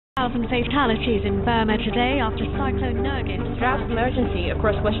Fatalities in Burma today after Cyclone Nergis. Drought emergency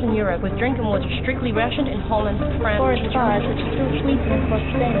across Western Europe with drinking water strictly rationed in Holland, France. Forest fires which are still sweeping across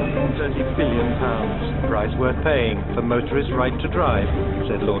Spain. £30 billion. Price worth paying for motorists' right to drive,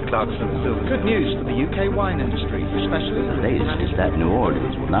 said Lord Clarkson of Silver. Good news for the UK wine industry, especially the latest is that New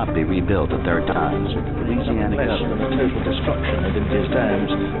Orleans will not be rebuilt a third time. Louisiana less than the total destruction of India's dams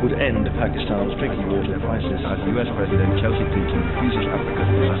would end Pakistan's drinking water crisis. As US President Chelsea Clinton refuses Africa's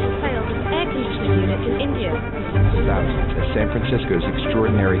disaster. Failed air conditioning units in India. Thousands as San Francisco's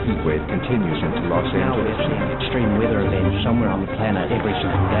extraordinary heat wave continues into Los Angeles. Now we're seeing extreme weather events somewhere on the planet every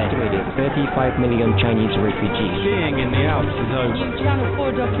single day. 35 million Chinese refugees. Skiing in the Alps is over. Channel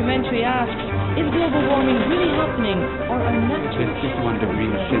 4 documentary asks, is global warming really happening, or are natural... 51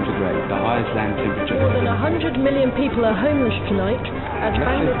 degrees centigrade, the highest land temperature. More than 100 million people are homeless tonight. At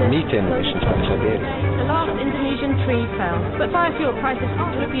methane emissions from Siberia. The last Indonesian tree fell. But biofuel prices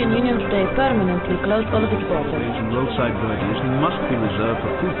are... The European Union today permanently closed all of its borders. Roadside verges must be reserved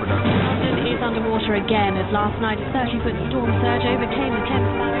for food production. London is underwater again as last night's 30-foot storm surge overcame the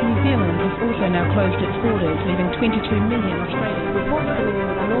Thames Valley. New Zealand has also now closed its borders, leaving 22 million Australians. Reports coming in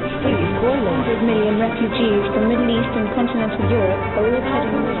that North Sea is boiling. 100 million refugees from Middle East and continental Europe are all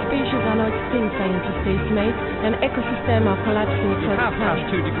heading north. Species are now extinct, scientists estimate. An ecosystem are collapsing across the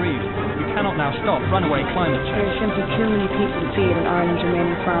planet. 2 degrees. You cannot now stop runaway climate change. There are simply too many people to feed in Ireland's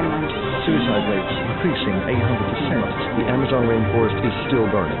remaining farmland. Suicide rates increasing 800%. The Amazon rainforest is still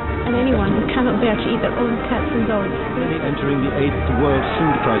burning. And anyone who cannot bear to eat their own cats and dogs. Entering the 8th World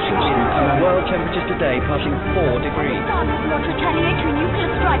Food Crisis. World temperatures today passing 4 degrees. Not retaliatory nuclear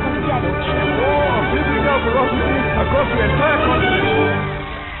strike on the desert. Across the entire continent.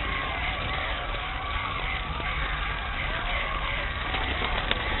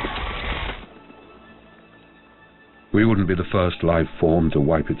 We wouldn't be the first life form to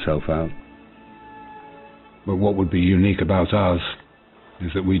wipe itself out. But what would be unique about us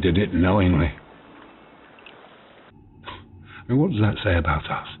is that we did it knowingly. And what does that say about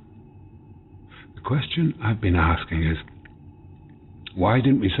us? The question I've been asking is, why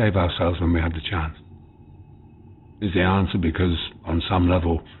didn't we save ourselves when we had the chance? Is the answer because, on some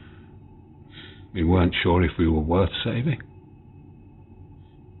level, we weren't sure if we were worth saving?